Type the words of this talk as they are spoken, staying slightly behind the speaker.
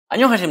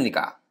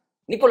안녕하십니까?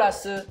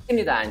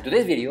 Nicolas입니다. In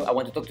today's video, I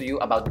want to talk to you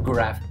about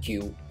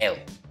GraphQL.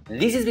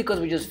 This is because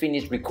we just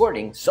finished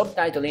recording,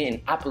 subtitling,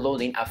 and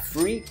uploading a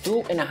free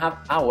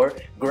 2.5-hour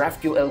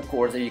GraphQL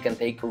course that you can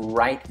take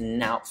right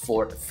now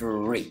for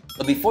free.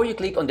 But before you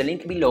click on the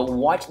link below,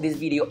 watch this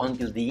video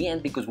until the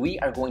end because we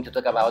are going to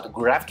talk about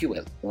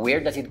GraphQL. Where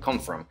does it come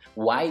from?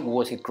 Why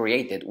was it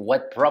created?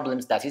 What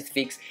problems does it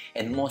fix?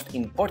 And most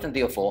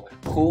importantly of all,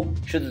 who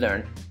should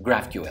learn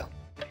GraphQL?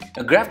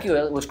 Now,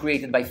 GraphQL was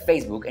created by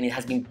Facebook and it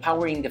has been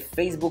powering the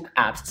Facebook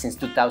apps since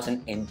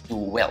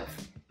 2012.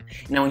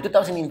 Now, in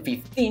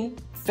 2015,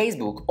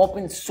 Facebook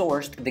open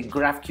sourced the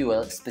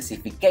GraphQL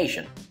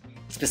specification.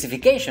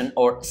 Specification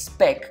or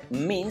spec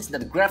means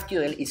that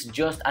GraphQL is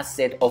just a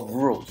set of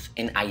rules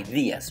and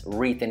ideas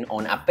written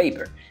on a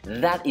paper.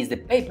 That is the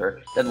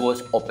paper that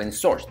was open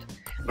sourced.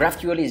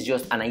 GraphQL is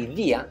just an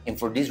idea, and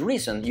for this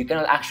reason, you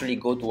cannot actually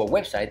go to a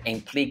website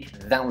and click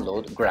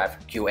download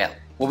GraphQL.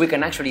 What we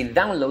can actually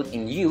download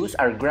and use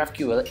are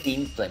GraphQL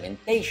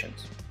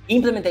implementations.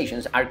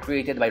 Implementations are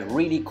created by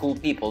really cool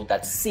people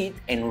that sit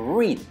and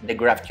read the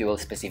GraphQL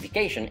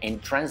specification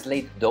and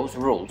translate those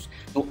rules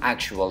to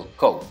actual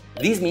code.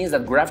 This means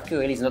that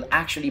GraphQL is not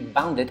actually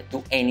bounded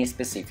to any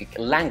specific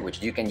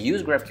language. You can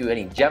use GraphQL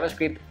in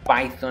JavaScript,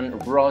 Python,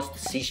 Rust,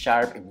 C#,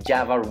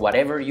 Java, or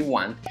whatever you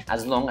want,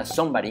 as long as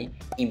somebody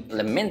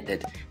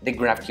implemented the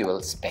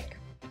GraphQL spec.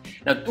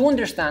 Now, to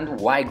understand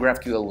why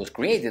GraphQL was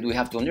created, we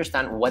have to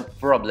understand what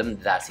problem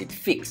does it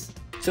fix.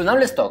 So now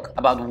let's talk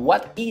about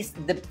what is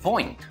the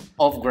point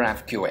of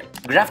GraphQL.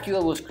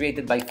 GraphQL was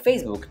created by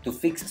Facebook to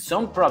fix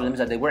some problems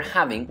that they were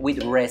having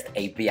with REST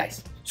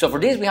APIs. So for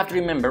this, we have to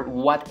remember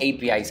what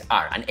APIs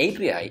are. An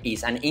API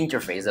is an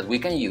interface that we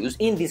can use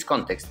in this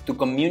context to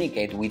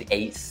communicate with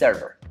a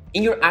server.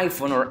 In your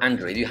iPhone or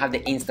Android, you have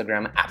the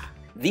Instagram app.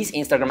 This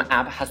Instagram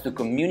app has to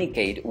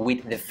communicate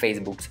with the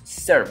Facebook's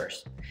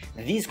servers.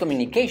 This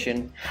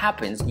communication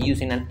happens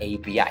using an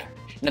API.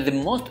 Now, the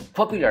most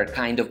popular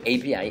kind of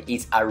API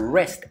is a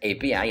REST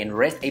API, and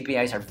REST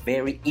APIs are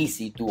very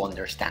easy to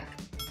understand.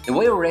 The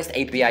way REST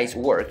APIs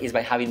work is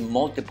by having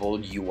multiple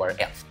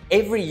URLs.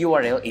 Every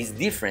URL is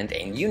different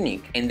and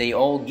unique, and they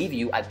all give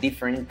you a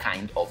different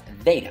kind of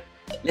data.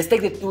 Let's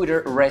take the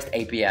Twitter REST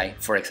API,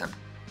 for example.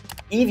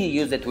 If you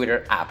use the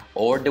Twitter app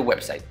or the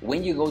website,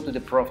 when you go to the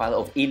profile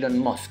of Elon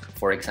Musk,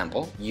 for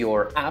example,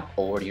 your app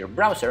or your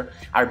browser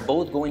are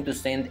both going to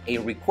send a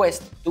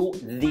request to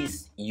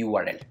this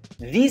URL.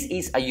 This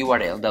is a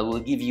URL that will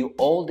give you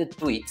all the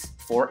tweets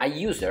for a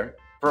user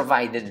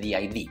provided the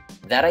ID.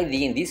 That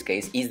ID in this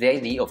case is the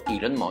ID of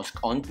Elon Musk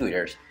on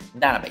Twitter's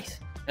database.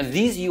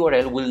 This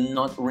URL will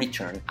not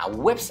return a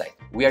website.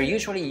 We are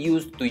usually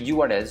used to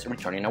URLs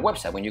returning a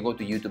website. When you go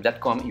to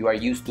youtube.com, you are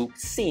used to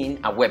seeing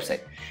a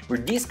website.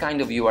 But this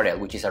kind of URL,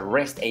 which is a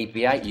REST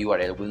API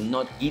URL, will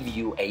not give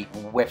you a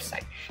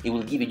website. It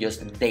will give you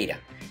just data,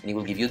 and it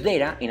will give you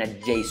data in a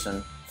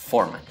JSON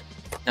format.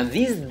 Now,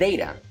 this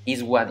data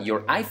is what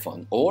your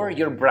iPhone or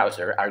your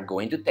browser are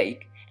going to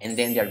take, and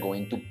then they are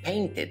going to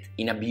paint it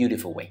in a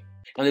beautiful way.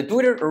 Now, the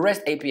Twitter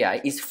REST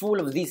API is full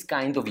of these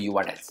kind of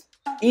URLs.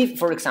 If,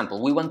 for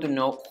example, we want to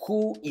know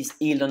who is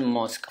Elon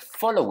Musk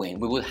following,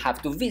 we will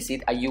have to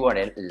visit a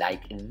URL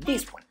like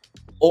this one.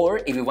 Or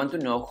if we want to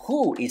know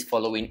who is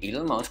following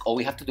Elon Musk, all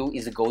we have to do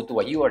is go to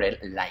a URL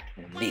like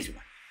this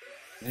one.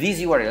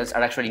 These URLs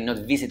are actually not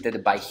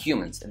visited by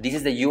humans. This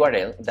is the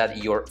URL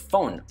that your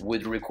phone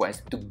would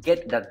request to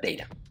get that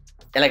data.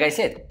 And like I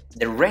said,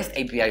 the REST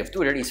API of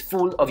Twitter is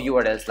full of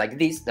URLs like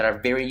this that are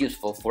very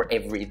useful for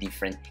every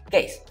different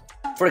case.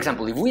 For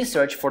example, if we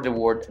search for the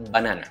word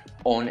banana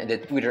on the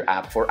Twitter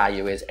app for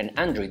iOS and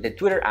Android, the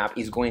Twitter app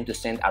is going to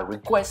send a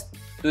request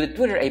to the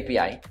Twitter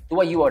API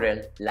to a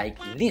URL like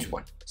this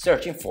one,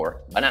 searching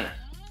for banana.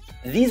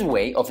 This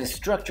way of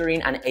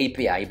structuring an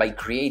API by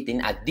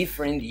creating a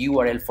different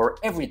URL for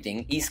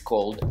everything is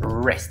called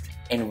REST,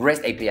 and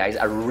REST APIs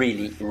are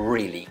really,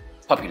 really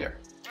popular.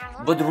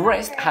 But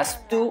REST has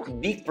two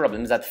big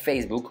problems that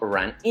Facebook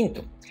ran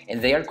into,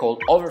 and they are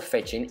called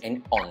overfetching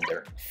and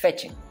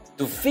underfetching.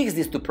 To fix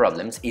these two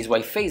problems is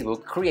why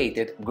Facebook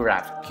created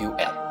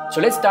GraphQL. So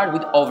let's start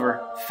with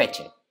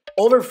overfetching.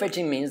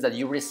 Overfetching means that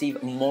you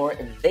receive more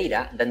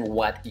data than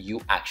what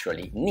you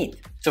actually need.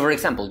 So for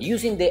example,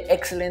 using the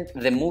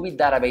movie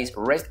database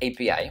REST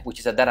API, which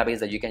is a database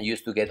that you can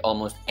use to get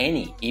almost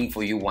any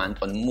info you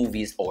want on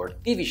movies or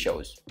TV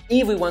shows.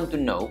 If we want to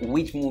know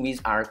which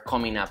movies are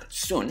coming up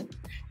soon,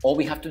 all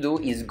we have to do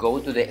is go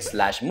to the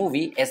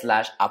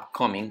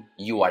 /movie/upcoming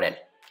URL.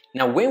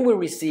 Now, when we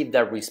receive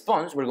that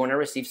response, we're going to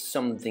receive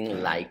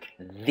something like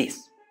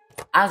this.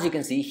 As you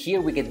can see,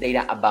 here we get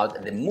data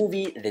about the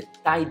movie, the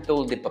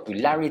title, the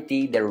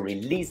popularity, the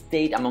release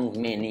date, among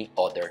many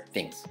other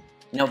things.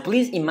 Now,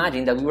 please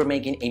imagine that we were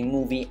making a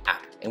movie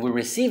app and we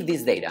receive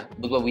this data,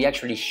 but what we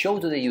actually show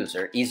to the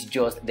user is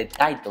just the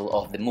title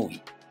of the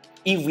movie.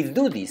 If we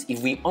do this,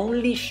 if we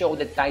only show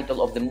the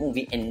title of the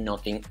movie and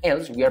nothing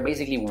else, we are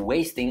basically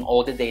wasting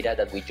all the data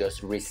that we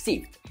just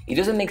received. It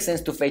doesn't make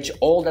sense to fetch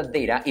all that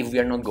data if we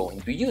are not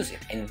going to use it,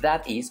 and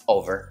that is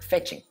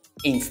overfetching.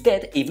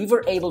 Instead, if we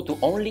were able to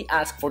only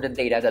ask for the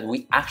data that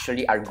we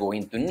actually are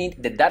going to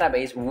need, the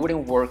database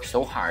wouldn't work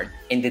so hard,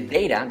 and the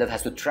data that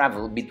has to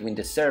travel between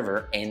the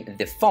server and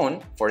the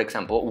phone, for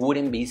example,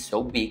 wouldn't be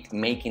so big,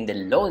 making the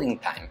loading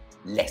time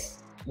less.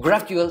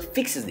 GraphQL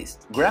fixes this.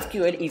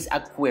 GraphQL is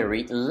a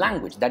query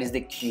language, that is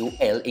the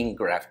QL in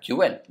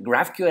GraphQL.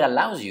 GraphQL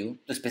allows you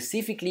to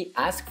specifically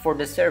ask for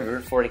the server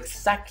for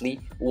exactly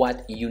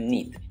what you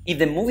need. If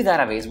the movie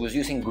database was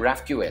using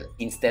GraphQL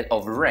instead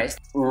of REST,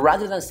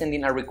 rather than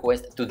sending a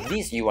request to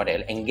this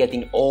URL and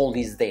getting all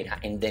this data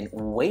and then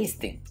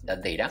wasting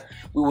that data,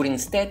 we would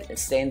instead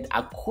send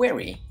a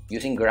query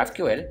using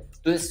GraphQL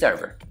to the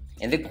server,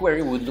 and the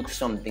query would look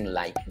something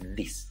like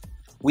this.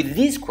 With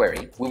this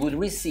query, we would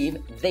receive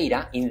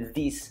data in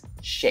this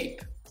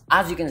shape.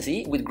 As you can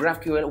see, with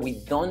GraphQL, we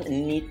don't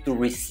need to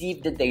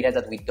receive the data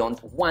that we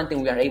don't want,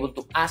 and we are able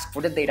to ask for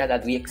the data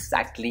that we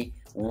exactly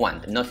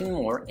want. Nothing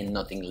more and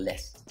nothing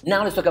less.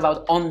 Now let's talk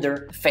about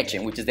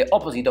underfetching, which is the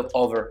opposite of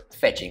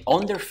overfetching.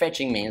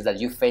 Underfetching means that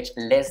you fetch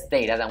less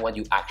data than what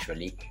you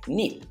actually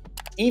need.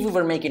 If we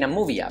were making a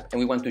movie app and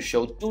we want to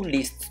show two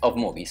lists of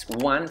movies,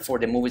 one for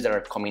the movies that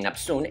are coming up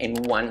soon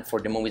and one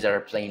for the movies that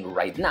are playing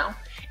right now,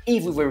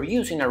 if we were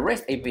using a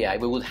REST API,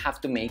 we would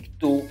have to make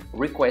two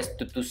requests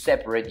to two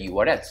separate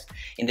URLs.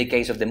 In the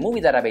case of the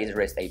movie database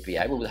REST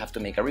API, we would have to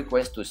make a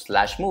request to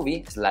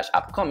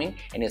 /movie/upcoming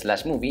and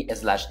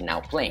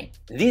 /movie/nowplaying.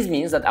 This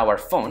means that our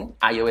phone,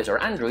 iOS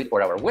or Android,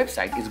 or our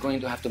website is going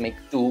to have to make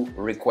two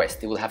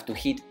requests. It will have to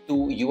hit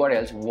two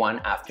URLs one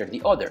after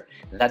the other.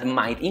 That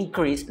might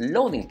increase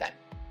loading time.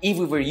 If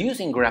we were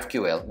using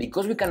GraphQL,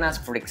 because we can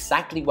ask for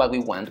exactly what we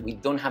want, we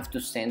don't have to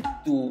send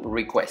two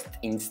requests.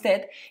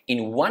 Instead,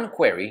 in one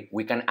query,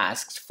 we can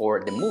ask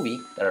for the movie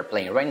that are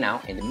playing right now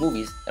and the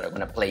movies that are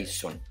going to play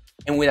soon.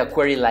 And with a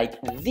query like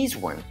this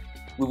one,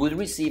 we would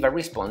receive a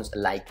response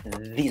like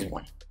this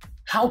one.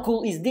 How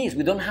cool is this?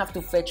 We don't have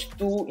to fetch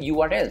two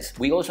URLs.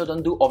 We also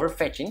don't do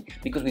overfetching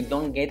because we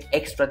don't get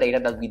extra data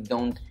that we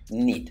don't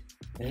need.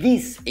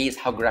 This is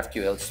how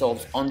GraphQL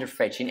solves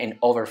underfetching and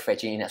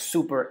overfetching in a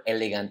super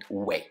elegant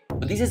way.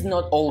 But this is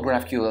not all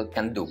GraphQL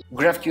can do.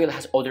 GraphQL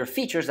has other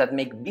features that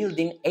make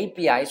building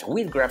APIs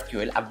with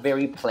GraphQL a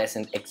very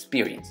pleasant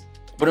experience.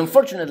 But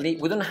unfortunately,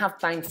 we don't have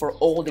time for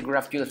all the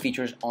GraphQL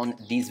features on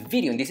this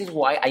video, and this is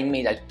why I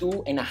made a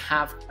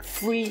 2.5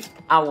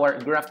 free-hour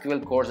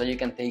GraphQL course that you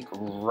can take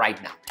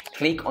right now.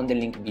 Click on the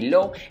link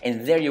below,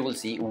 and there you will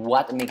see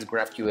what makes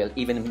GraphQL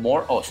even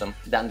more awesome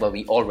than what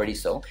we already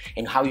saw,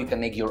 and how you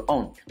can make your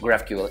own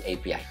GraphQL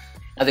API.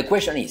 Now the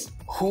question is,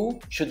 who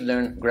should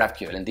learn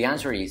GraphQL? And the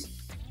answer is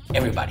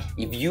everybody.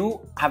 If you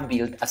have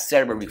built a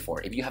server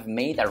before, if you have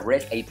made a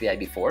REST API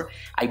before,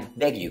 I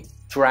beg you,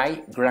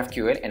 try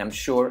GraphQL, and I'm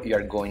sure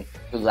you're going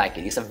to like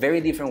it. It's a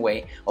very different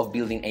way of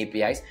building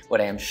APIs,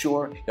 but I am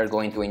sure you're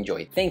going to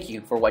enjoy it. Thank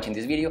you for watching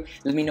this video.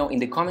 Let me know in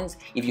the comments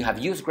if you have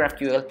used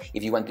GraphQL,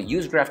 if you want to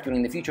use GraphQL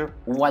in the future,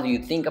 what do you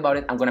think about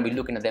it? I'm going to be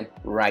looking at them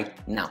right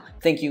now.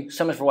 Thank you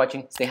so much for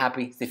watching. Stay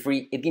happy, stay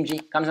free. Eat kimchi,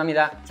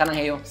 감사합니다.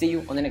 사랑해요. See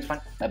you on the next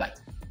one. Bye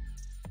bye.